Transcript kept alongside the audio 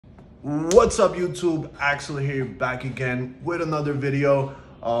What's up, YouTube? Axel here, back again with another video.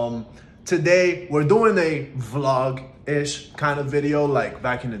 Today we're doing a vlog-ish kind of video like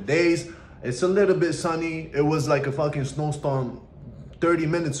back in the days. It's a little bit sunny. It was like a fucking snowstorm 30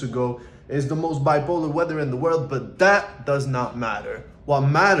 minutes ago. It's the most bipolar weather in the world, but that does not matter. What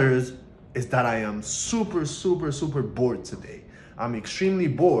matters is that I am super bored today. I'm extremely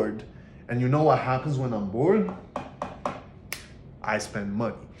bored, and you know what happens when I'm bored? I spend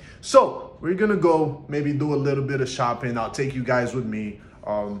money. So we're gonna go maybe do a little bit of shopping. I'll take you guys with me.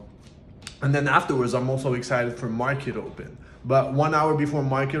 And then afterwards, I'm also excited for market open. But 1 hour before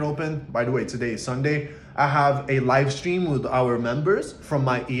market open, by the way, today is Sunday, I have a live stream with our members from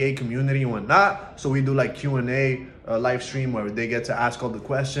my EA community and whatnot. So we do like Q&A live stream where they get to ask all the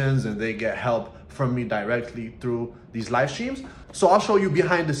questions and they get help from me directly through these live streams. So I'll show you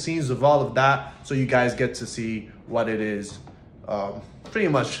behind the scenes of all of that so you guys get to see what it is. Pretty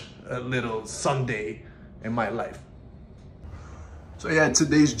much a little Sunday in my life. So yeah,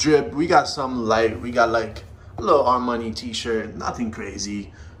 today's drip, we got some light. We got like a little Armani t-shirt, nothing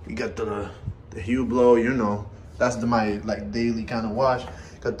crazy. We got the Hublot, you know, that's my like daily kind of wash.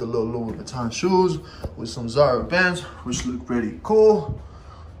 Got the little Louis Vuitton shoes with some Zara bands, which look pretty cool.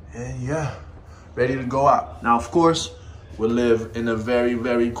 And yeah, ready to go out. Now, of course, we live in a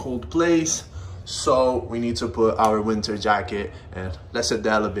very cold place, so we need to put our winter jacket and let's hit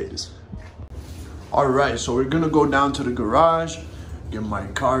the elevators. All right, so we're gonna go down to the garage, get my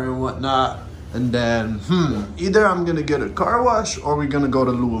car and whatnot, and then either I'm gonna get a car wash or we're gonna go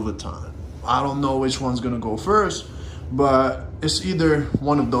to Louis Vuitton. I don't know which one's gonna go first, but it's either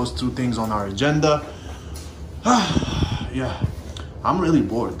one of those two things on our agenda. Yeah, I'm really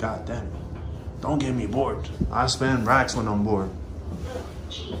bored, god damn it. Don't get me bored. I spend racks when I'm bored.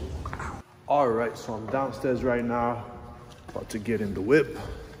 All right, so I'm downstairs right now, about to get in the whip.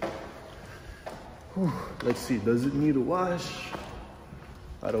 Whew, let's see, does it need a wash?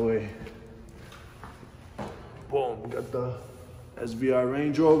 By the way, boom, got the SVR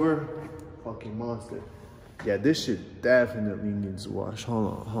Range Rover, fucking monster. Yeah, this shit definitely needs a wash.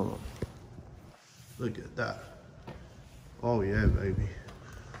 Hold on. Look at that. Oh yeah, baby.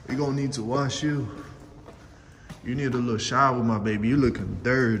 We gonna need to wash you. You need a little shower, my baby. You looking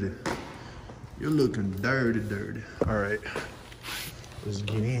dirty. You're looking dirty. All right, let's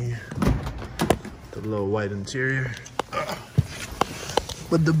get in. The little white interior.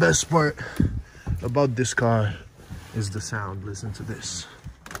 But the best part about this car is the sound. Listen to this.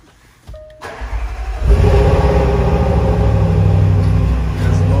 Yes,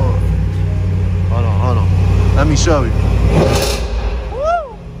 Lord. Hold on. Let me show you.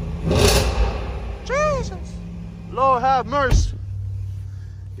 Woo! Jesus. Lord have mercy.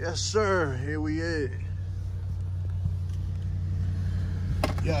 Yes, sir. Here we is.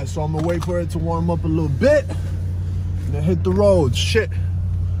 Yeah, so I'm gonna wait for it to warm up a little bit and then hit the road. Shit.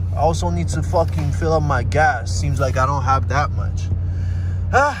 I also need to fucking fill up my gas. Seems like I don't have that much.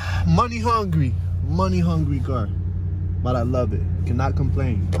 Money hungry car. But I love it. Cannot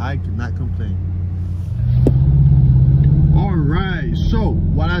complain. I cannot complain. All right, so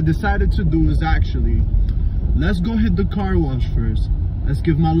what I decided to do is actually, let's go hit the car wash first. Let's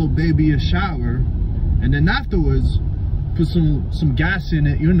give my little baby a shower. And then afterwards, put some gas in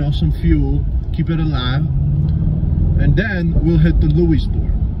it, you know, some fuel, keep it alive. And then we'll hit the Louis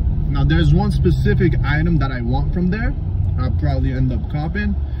store. Now there's one specific item that I want from there. I'll probably end up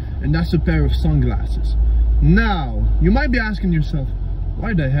copping, and that's a pair of sunglasses. Now, you might be asking yourself,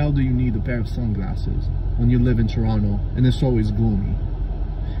 why the hell do you need a pair of sunglasses when you live in Toronto and it's always gloomy?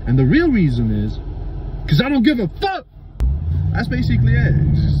 And the real reason is, because I don't give a fuck. That's basically it.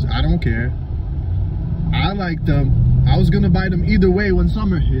 I don't care. I like them. I was gonna buy them either way when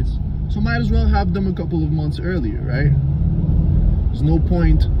summer hits, so might as well have them a couple of months earlier, right? There's no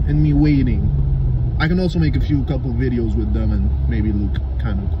point in me waiting. I can also make a couple videos with them and maybe look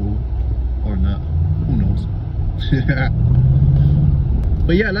kind of cool or not. Who knows?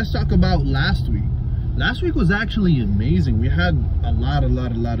 But yeah, let's talk about last week. Last week was actually amazing. We had a lot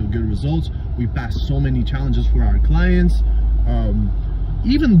of good results. We passed so many challenges for our clients.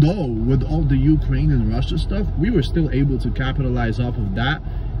 Even though with all the Ukraine and Russia stuff, we were still able to capitalize off of that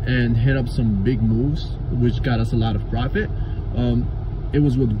and hit up some big moves, which got us a lot of profit. It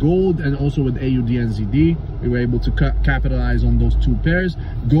was with gold and also with AUD and ZD. We were able to capitalize on those two pairs.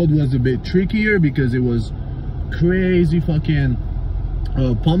 Gold was a bit trickier because it was crazy fucking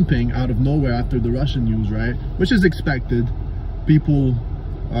pumping out of nowhere after the Russian news, right? Which is expected. People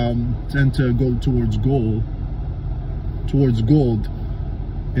tend to go towards gold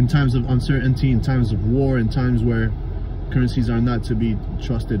in times of uncertainty, in times of war, in times where currencies are not to be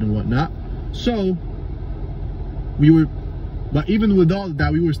trusted and whatnot. So but even with all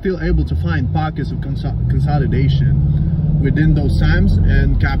that, we were still able to find pockets of consolidation within those times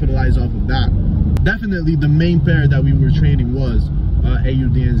and capitalize off of that. Definitely the main pair that we were trading was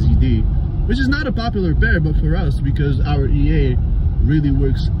AUD and ZD, which is not a popular pair, but for us, because our EA really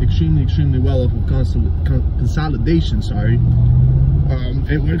works extremely well off of consolidation, sorry,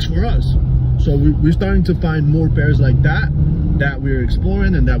 it works for us. So we're starting to find more pairs like that we're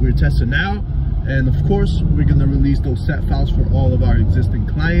exploring and that we're testing out. And of course, we're gonna release those set files for all of our existing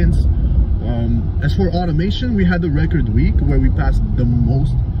clients. As for automation, we had the record week where we passed the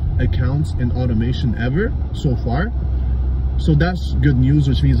most accounts in automation ever so far. So that's good news,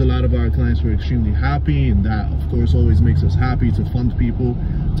 which means a lot of our clients were extremely happy, and that of course always makes us happy to fund people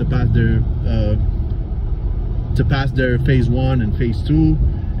to pass their phase 1 and phase 2.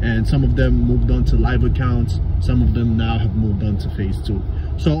 And some of them moved on to live accounts, some of them now have moved on to phase 2.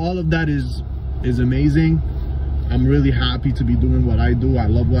 So all of that is amazing. I'm really happy to be doing what I do. I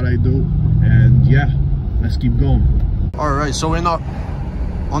love what I do, and yeah, let's keep going. All right, so we're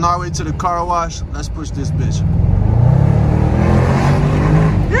on our way to the car wash. Let's push this bitch.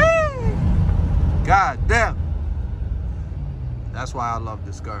 Yay! God damn, that's why I love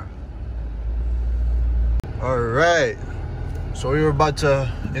this car. All right, so we're about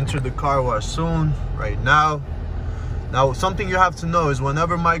to enter the car wash soon. Right now something you have to know is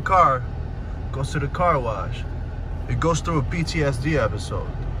whenever my car goes to the car wash, it goes through a PTSD episode.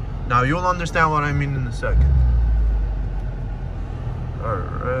 Now you'll understand what I mean in a second. All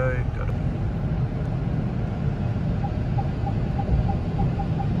right,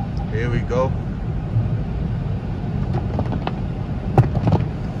 here we go.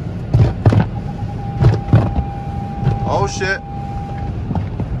 Oh shit.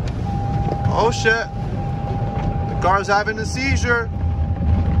 Oh shit. The car's having a seizure.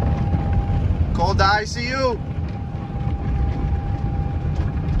 Call the ICU.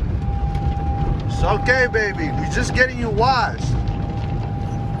 It's okay, baby. We're just getting you washed.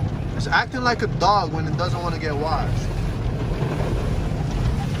 It's acting like a dog when it doesn't want to get washed.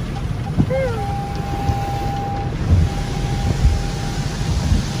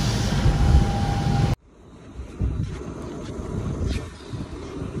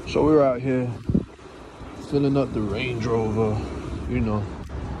 So we're out here filling up the Range Rover, you know.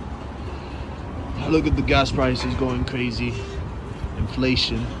 Look at the gas prices going crazy.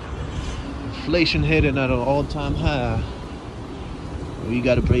 Inflation hitting at an all-time high. We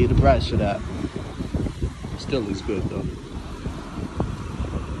gotta pay the price for that. Still looks good though.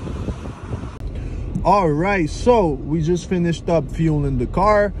 All right, so we just finished up fueling the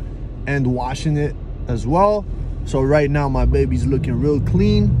car and washing it as well. So right now my baby's looking real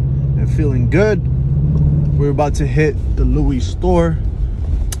clean and feeling good. We're about to hit the Louis store.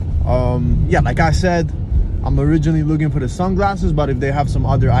 Yeah, like I said, I'm originally looking for the sunglasses, but if they have some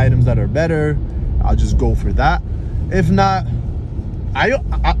other items that are better, I'll just go for that. If not,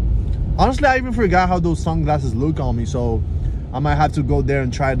 honestly, I even forgot how those sunglasses look on me, so I might have to go there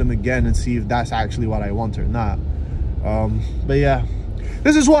and try them again and see if that's actually what I want or not. But yeah,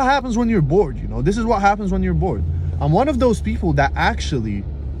 this is what happens when you're bored, you know. This is what happens when you're bored. I'm one of those people that actually,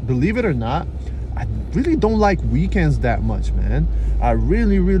 believe it or not, I really don't like weekends that much, man. I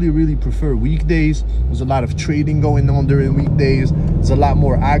really prefer weekdays. There's a lot of trading going on during weekdays. There's a lot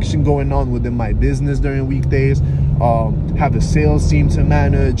more action going on within my business during weekdays. Have a sales team to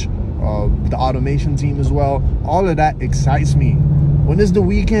manage, the automation team as well. All of that excites me. When it's the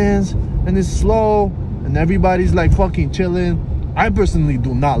weekends and it's slow and everybody's like fucking chilling, I personally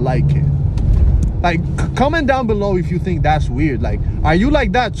do not like it. Like, comment down below if you think that's weird. Like, are you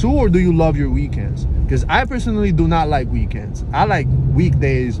like that too, or do you love your weekends? Because I personally do not like weekends. I like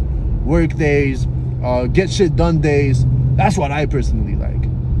weekdays, work days, get shit done days. That's what I personally like.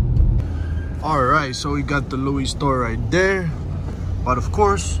 All right, so we got the Louis store right there. But of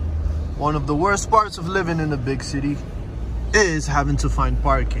course, one of the worst parts of living in a big city is having to find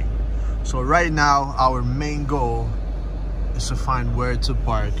parking. So right now, our main goal is to find where to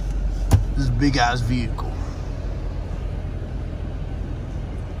park this big ass vehicle.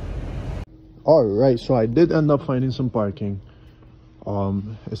 All right, so I did end up finding some parking.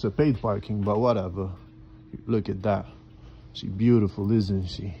 It's a paid parking, but whatever. Look at that. She's beautiful, isn't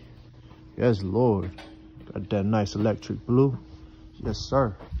she? Yes, Lord. Got that nice electric blue. Yes,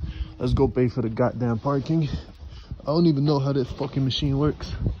 sir. Let's go pay for the goddamn parking. I don't even know how this fucking machine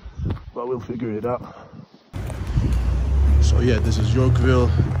works, but we'll figure it out. So yeah, this is Yorkville.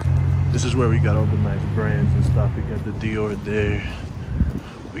 This is where we got all the nice brands and stuff. We got the Dior there.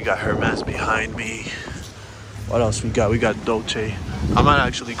 We got Hermes behind me. What else we got? We got Dolce. I might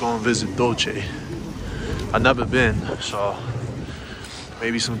actually go and visit Dolce. I've never been, so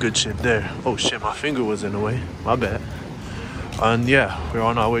maybe some good shit there. Oh shit, my finger was in the way. My bad. And yeah, we're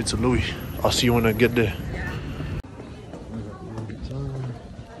on our way to Louis. I'll see you when I get there.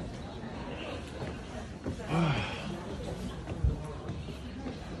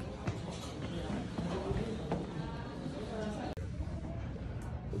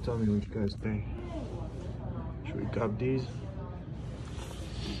 Tell me what you guys think. Should we cop these?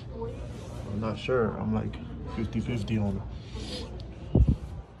 I'm not sure. I'm like 50-50 on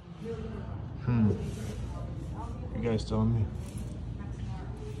it. You guys tell me.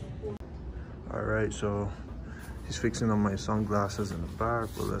 Alright, so he's fixing on my sunglasses in the back,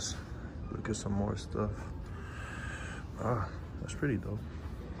 but let's look at some more stuff. Ah, that's pretty dope.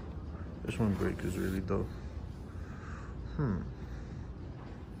 This one break is really dope.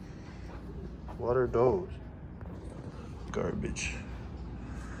 What are those? Garbage.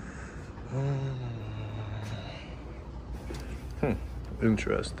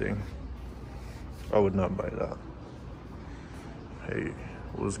 Interesting. I would not buy that. Hey,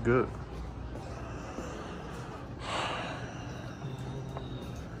 what's good?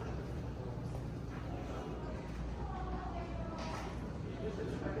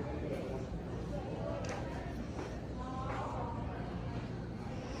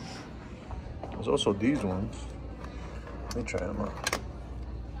 There's also these ones. Let me try them out.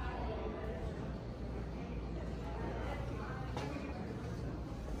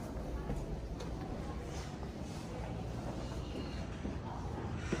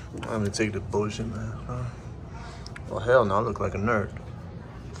 I'm gonna take the bullshit, man. Oh hell no, I look like a nerd.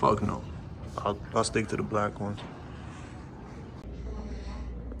 Fuck no. I'll stick to the black ones.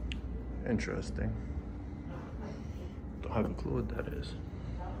 Interesting. Don't have a clue what that is.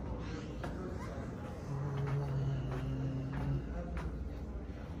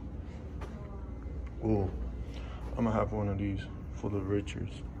 Oh, I'm gonna have one of these for the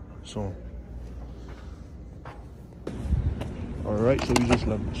Richards soon. All right, so we just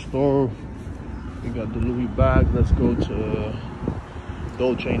left the store. We got the Louis bag. Let's go to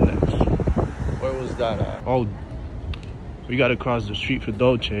Dolce next. Where was that at? Oh, we gotta cross the street for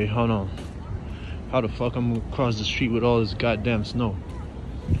Dolce. Hold on. How the fuck I'm gonna cross the street with all this goddamn snow?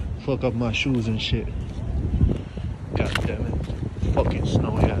 Fuck up my shoes and shit. God damn it. Fucking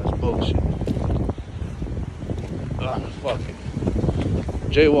snowy ass bullshit. Ah, fuck it.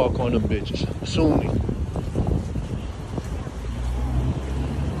 Jaywalk on them bitches. Sue me.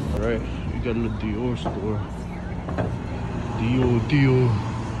 Alright, we got a little Dior store. Dior.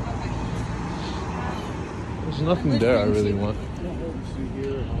 There's nothing there I really want.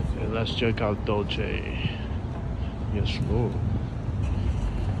 Okay, let's check out Dolce. Yes, Lord.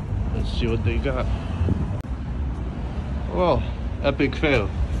 Let's see what they got. Well, epic fail.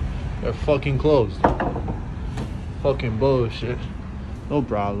 They're fucking closed. Fucking bullshit. No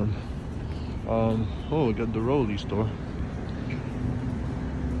problem. Oh, we got the Rollie store.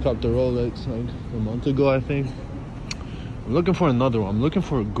 Copped the Rolex like a month ago, I think. I'm looking for another one. I'm looking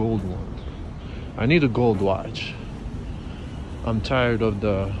for a gold one. I need a gold watch. I'm tired of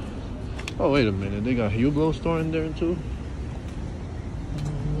the... Oh, wait a minute. They got Hublot store in there too?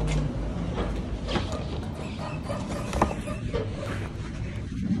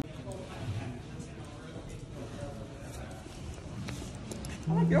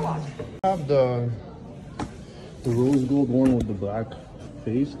 I like your watch. I have the rose gold one with the black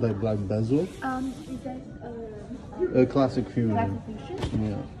face, like black bezel. Is that A classic fusion. Classic Fusion?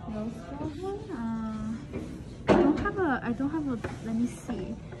 Yeah. Rose gold one? I don't have a, let me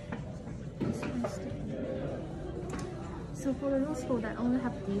see. So for the rose gold, I only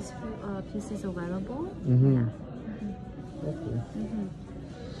have these few pieces available. Mm-hmm. Yeah. Okay.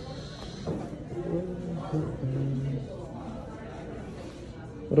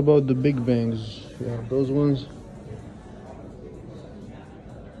 What about the big bangs? Yeah, those ones?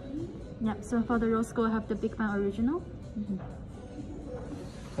 Yeah, so for the rose gold, I have the Big Bang Original.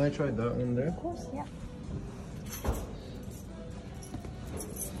 Can I try that one there? Of course, yeah.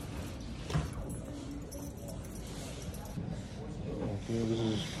 Okay, this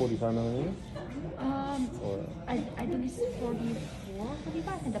is 45 millimeters? Or... I think it's 44,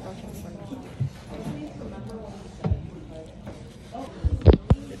 45, I can double check for you.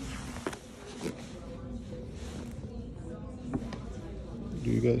 What do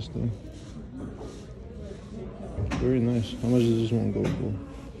you guys think? Very nice. How much does this one go for?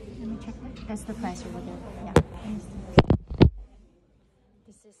 Let me check that. That's the price over there. Yeah.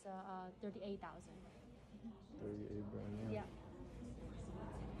 This is 38,000. 38 grand, Yeah.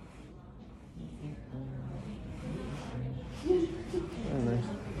 Very nice.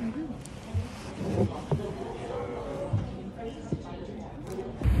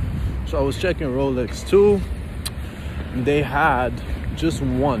 So I was checking Rolex too. They had just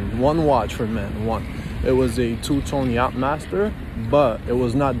one watch for men, one. It was a two-tone Yachtmaster, but it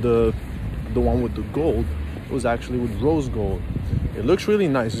was not the one with the gold. It was actually with rose gold. It looks really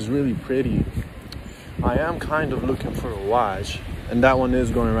nice. It's really pretty. I am kind of looking for a watch, and that one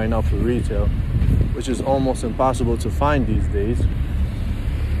is going right now for retail, which is almost impossible to find these days.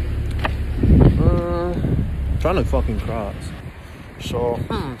 Trying to fucking cross. So,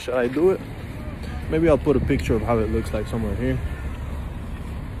 should I do it? Maybe I'll put a picture of how it looks like somewhere here.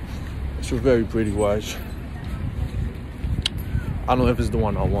 It's a very pretty watch. I don't know if it's the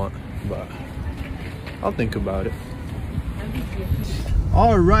one I want, but I'll think about it.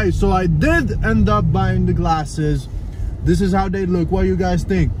 All right, so I did end up buying the glasses. This is how they look. What do you guys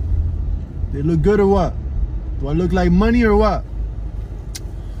think? They look good or what? Do I look like money or what?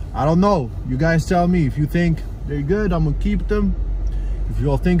 I don't know. You guys tell me. If you think they're good, I'm gonna keep them. If you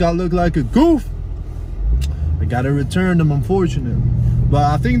all think I look like a goof, I gotta return them, unfortunately. But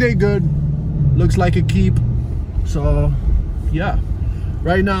I think they're good. Looks like a keep. So yeah,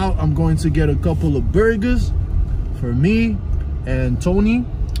 right now I'm going to get a couple of burgers for me and Tony.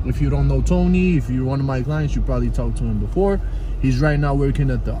 If you don't know Tony, if you're one of my clients, you probably talked to him before. He's right now working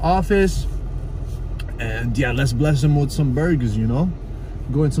at the office, and yeah, let's bless him with some burgers, you know.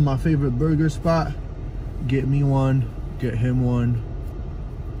 Go into my favorite burger spot, get me one, get him one.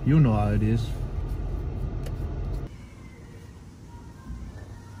 You know how it is.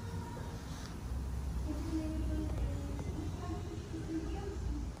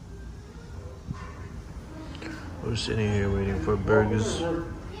 We're sitting here waiting for burgers.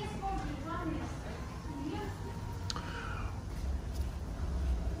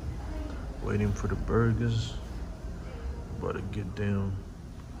 Waiting for the burgers. About to get down.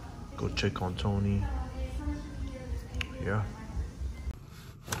 Go check on Tony. Yeah.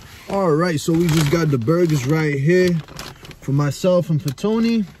 All right, so we just got the burgers right here for myself and for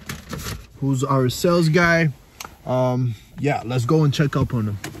Tony, who's our sales guy. Yeah, let's go and check up on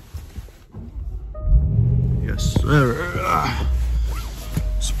him. Yes, sir.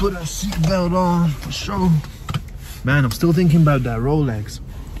 Let's put our seatbelt on for sure. Man, I'm still thinking about that Rolex.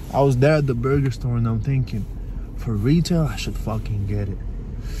 I was there at the burger store and I'm thinking, for retail, I should fucking get it.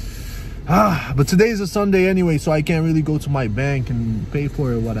 But today's a Sunday anyway, so I can't really go to my bank and pay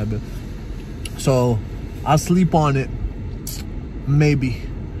for it or whatever. So I'll sleep on it. Maybe.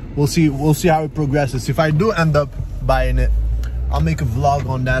 We'll see how it progresses. If I do end up buying it, I'll make a vlog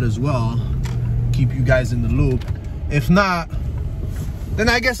on that as well. Keep you guys in the loop. If not, then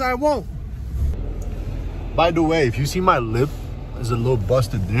I guess I won't. By the way, if you see my lip is a little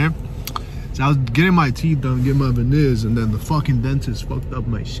busted there. So I was getting my teeth done, getting my veneers, and then the fucking dentist fucked up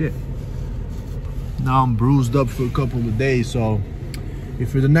my shit. Now I'm bruised up for a couple of days, so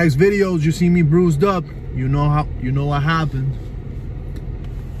if for the next videos you see me bruised up, you know what happened.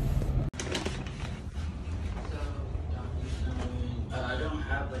 I don't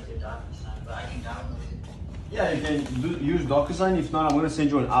have like a DocuSign, but I can download it. Yeah, you can use DocuSign. If not, I'm gonna send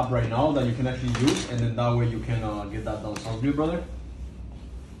you an app right now that you can actually use, and then that way you can get that done. Sounds good, brother?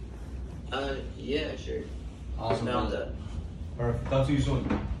 Yeah, sure. Awesome. Down that. Perfect. Talk to you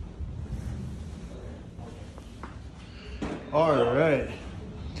soon. All right,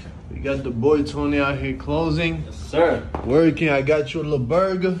 we got the boy Tony out here closing. Yes, sir. Working. I got you a little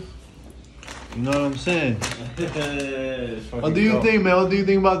burger. You know what I'm saying? What do you think, man? What do you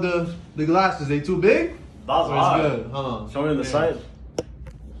think about the glasses? They too big? That's good, huh? Show me on the side.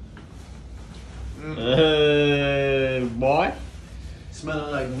 Hey, boy.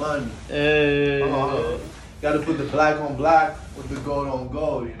 Smelling like money. Hey. Gotta put the black on black with the gold on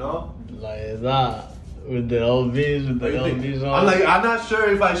gold, you know? Like that. With the LVs, with the LVs on. I'm not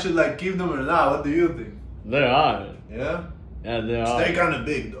sure if I should like keep them or not. What do you think? They are. Yeah? Yeah, they are. They're kind of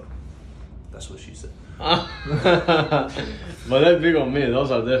big though. That's what she said. But they're big on me. Those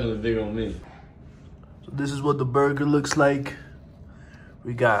are definitely big on me. So this is what the burger looks like.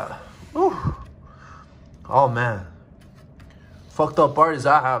 We got, oh man. Fucked up part is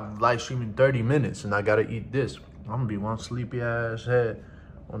I have live streaming 30 minutes and I gotta eat this. I'm gonna be one sleepy ass head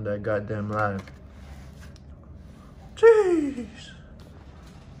on that goddamn live. Jeez.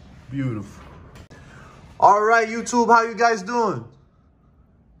 Beautiful. All right, YouTube, how you guys doing?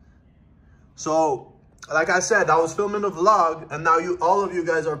 So, like I said, I was filming a vlog, and now all of you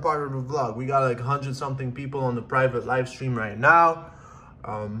guys are part of the vlog. We got like 100-something people on the private live stream right now.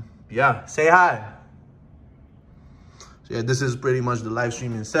 Yeah, say hi. So yeah, this is pretty much the live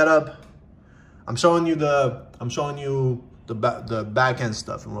streaming setup. I'm showing you the back end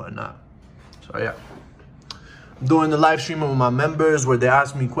stuff and whatnot. So yeah, I'm doing the live stream with my members where they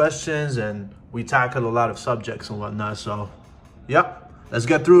ask me questions and we tackle a lot of subjects and whatnot. So yeah, let's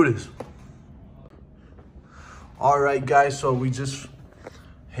get through this. All right, guys, so we just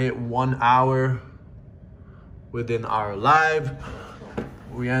hit 1 hour within our live.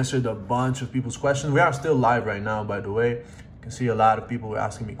 We answered a bunch of people's questions. We are still live right now, by the way. You can see a lot of people were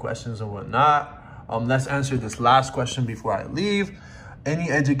asking me questions and whatnot. Let's answer this last question before I leave.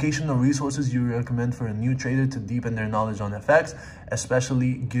 Any educational resources you recommend for a new trader to deepen their knowledge on FX,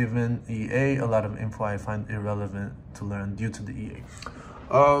 especially given EA? A lot of info I find irrelevant to learn due to the EA.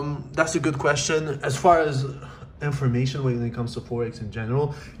 That's a good question. As far as information when it comes to Forex in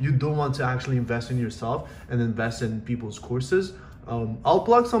general, you do want to actually invest in yourself and invest in people's courses. I'll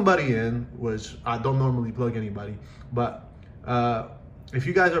plug somebody in, which I don't normally plug anybody, but if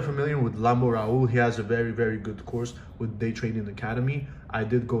you guys are familiar with Lambo Raul, he has a very, very good course with Day Trading Academy. I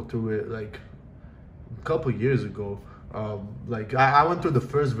did go through it like a couple years ago. Like I went through the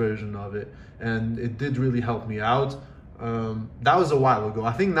first version of it and it did really help me out. That was a while ago.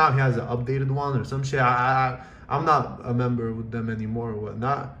 I think now he has an updated one or some shit. I'm not a member with them anymore or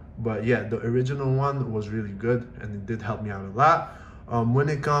whatnot. But yeah, the original one was really good and it did help me out a lot. When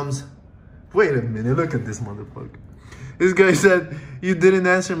it comes, wait a minute, look at this motherfucker. This guy said, you didn't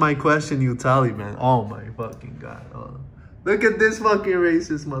answer my question, you Taliban. Oh my fucking God. Oh. Look at this fucking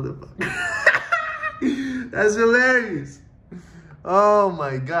racist motherfucker. That's hilarious. Oh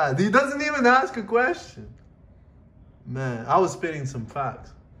my God. He doesn't even ask a question. Man, I was spitting some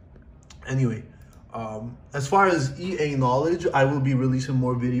facts. Anyway, as far as EA knowledge, I will be releasing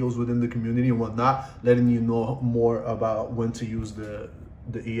more videos within the community and whatnot, letting you know more about when to use the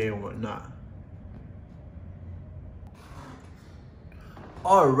EA and whatnot.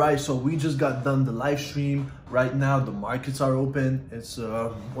 All right, so we just got done the live stream. Right now, the markets are open. It's,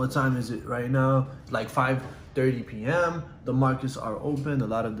 what time is it right now? Like 5:30 p.m. The markets are open. A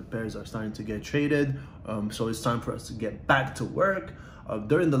lot of the pairs are starting to get traded. So it's time for us to get back to work.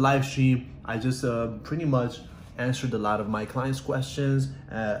 During the live stream, I just pretty much answered a lot of my clients' questions.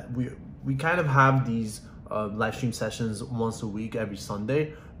 We kind of have these live stream sessions once a week, every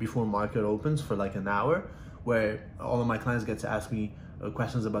Sunday before market opens for like an hour, where all of my clients get to ask me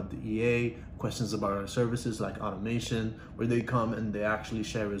questions about the EA, questions about our services like automation, where they come and they actually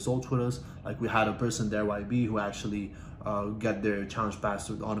share results with us. Like we had a person there, YB, who actually got their challenge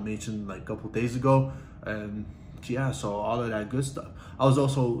passed with automation like a couple of days ago. And yeah, so all of that good stuff. I was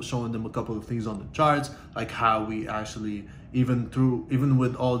also showing them a couple of things on the charts, like how we actually, even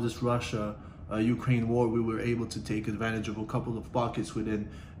with all this Russia Ukraine war, we were able to take advantage of a couple of pockets within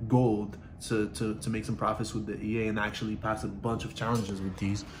gold to make some profits with the EA and actually pass a bunch of challenges with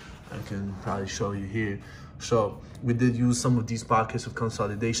these. I can probably show you here. So we did use some of these pockets of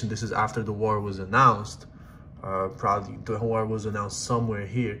consolidation. This is after the war was announced. Probably the war was announced somewhere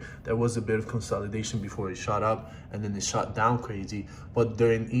here. There was a bit of consolidation before it shot up and then it shot down crazy. But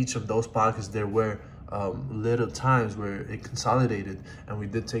during each of those pockets, there were little times where it consolidated, and we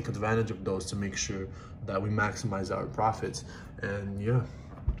did take advantage of those to make sure that we maximize our profits. And yeah,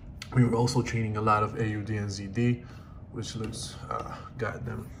 we were also trading a lot of AUD and ZD, which looks,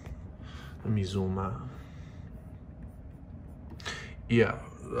 goddamn, let me zoom out. Yeah,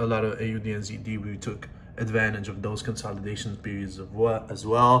 a lot of AUD and ZD, we took advantage of those consolidation periods as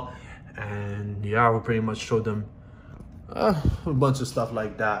well. And yeah, we pretty much showed them a bunch of stuff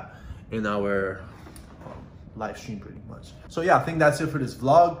like that in our live stream pretty much. So yeah, I think that's it for this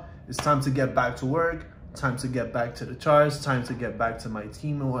vlog. It's time to get back to work, time to get back to the charts, time to get back to my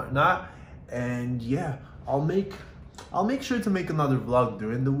team and whatnot. And yeah, I'll make sure to make another vlog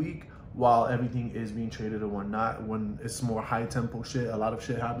during the week while everything is being traded and whatnot, when it's more high tempo shit, a lot of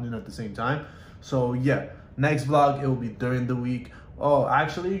shit happening at the same time. So yeah, next vlog, it will be during the week. Oh,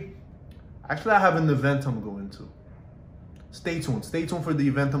 actually I have an event I'm going to. Stay tuned for the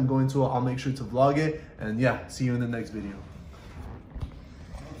event I'm going to. I'll make sure to vlog it. And yeah, see you in the next video.